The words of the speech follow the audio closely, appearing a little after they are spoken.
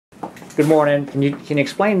Good morning. Can you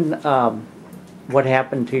explain what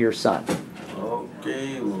happened to your son?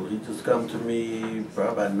 Okay, well, he just come to me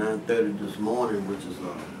probably about 9:30 this morning, which is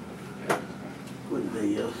what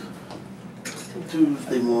day is?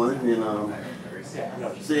 Tuesday morning, and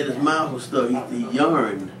said his mouth was stuck. He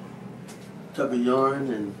yarned, took a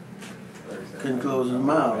yarn and couldn't close his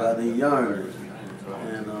mouth out of the yarn,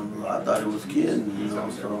 and I thought he was kidding, you know.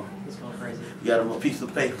 So got him a piece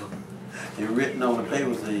of paper, and written on the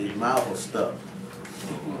paper said his mouth was stuck.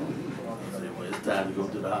 I said, well, it's time to go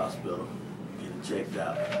to the hospital, get it checked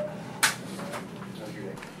out.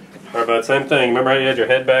 Alright, bud, same thing. Remember how you had your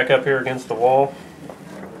head back up here against the wall?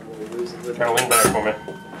 Try to lean back for me.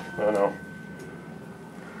 Oh no.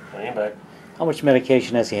 Lean back. How much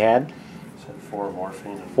medication has he had? Said 4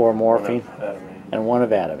 morphine. 4 morphine. And 1 of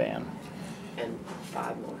Ativan. And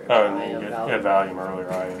 5 milligrams. Oh, and you had Valium earlier.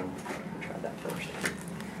 I tried that first.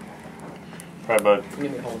 Alright, bud. You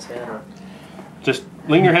need me to hold his head or? Just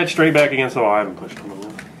lean your head straight back against the wall. I haven't pushed him a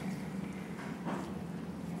little.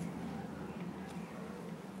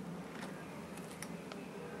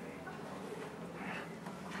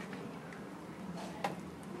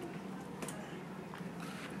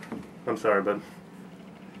 I'm sorry, bud.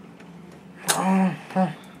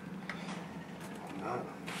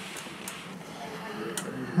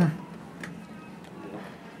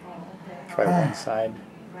 Try one side.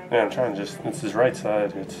 Yeah, I'm trying to just, it's his right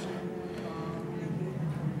side. It's.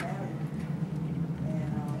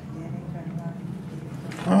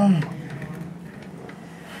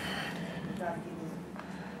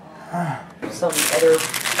 Some other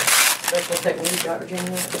special technique, Dr.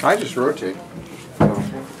 January? I just rotate.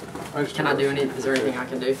 Can I do any, is there anything I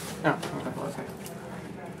can do? No. Okay.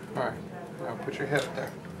 Alright. Now put your head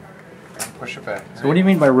there. And push it back. So what do you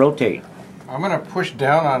mean by rotate? I'm going to push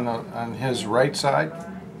down on his right side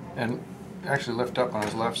and actually lift up on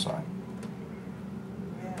his left side.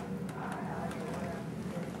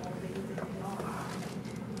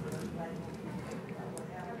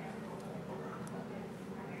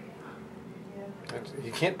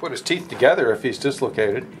 He can't put his teeth together if he's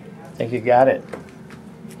dislocated. I think you got it.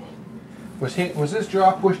 Was his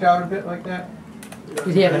jaw pushed out a bit like that?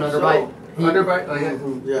 Did he have an underbite? Underbite like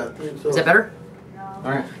that? Yeah, I think so. Is that better?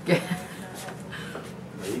 Alright.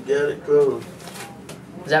 He got it closed.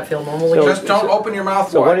 Does that feel normal? So- Just don't open your mouth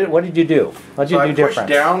So wide. what did you do? What did you do I pushed different?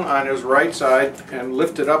 down on his right side and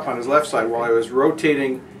lifted up on his left side while I was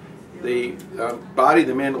rotating the body of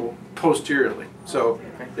the mandible posteriorly. So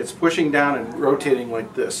it's pushing down and rotating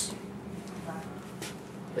like this.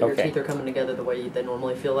 But your Okay. teeth are coming together the way they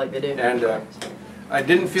normally feel like they do? And I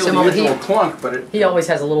didn't feel So the Mama, usual clunk, but He always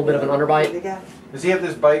has a little bit of an underbite. does he have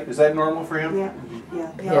this bite? Is that normal for him? Yeah.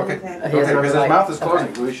 Okay. He has Okay, an because his underbite. mouth is closing,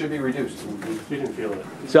 Okay. so he should be reduced. You didn't feel it.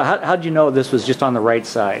 So how'd you know this was just on the right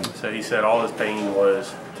side? So he said all his pain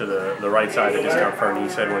was to the right side of his discomfort, and he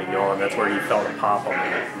said when he yawned, that's where he felt a pop on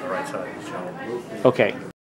the right side of his jaw. Okay.